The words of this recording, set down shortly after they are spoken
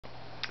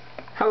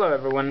Hello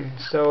everyone,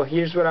 so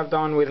here's what I've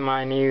done with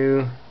my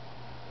new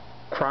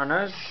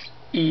Chronos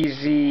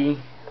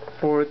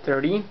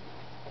EZ430.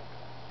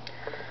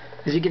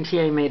 As you can see,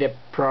 I made a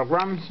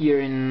program here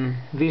in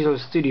Visual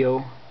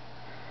Studio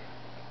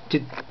to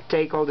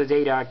take all the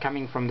data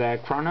coming from the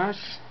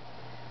Chronos,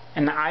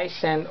 and I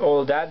send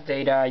all that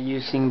data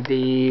using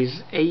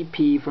this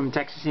AP from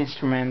Texas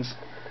Instruments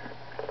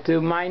to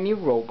my new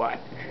robot.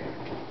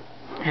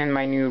 And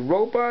my new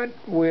robot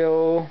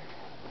will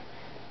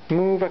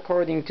move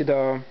according to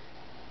the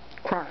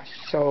Chronos,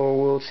 so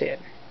we'll see it.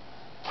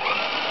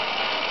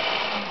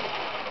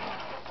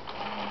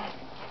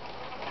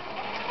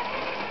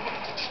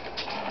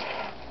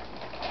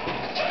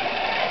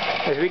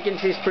 As we can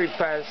see, it's pretty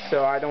fast,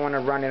 so I don't want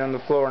to run it on the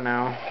floor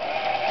now.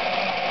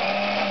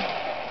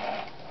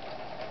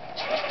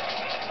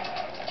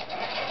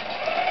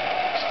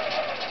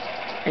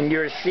 And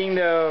you're seeing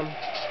the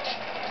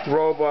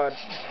robot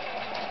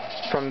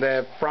from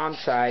the front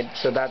side,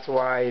 so that's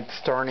why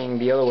it's turning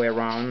the other way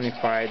around.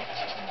 If I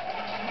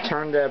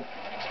turn the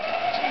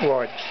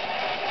watch,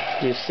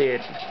 you see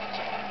it.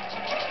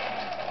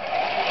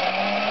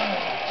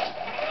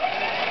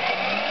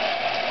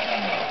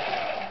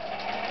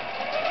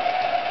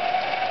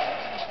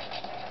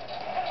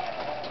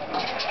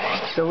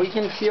 So we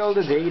can see all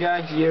the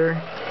data here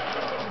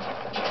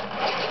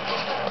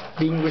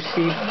being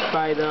received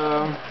by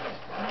the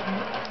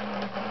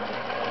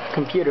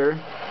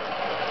computer.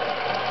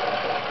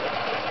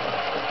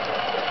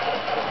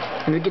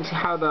 And we can see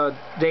how the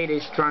data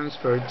is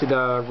transferred to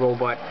the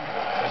robot.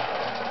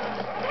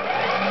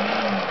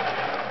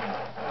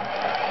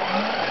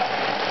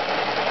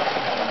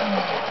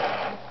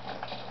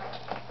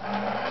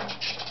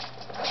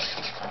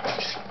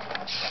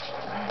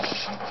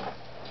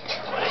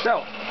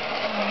 So,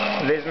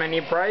 this is my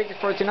new project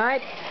for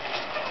tonight.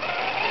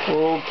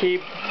 We'll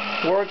keep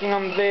working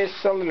on this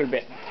a little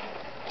bit.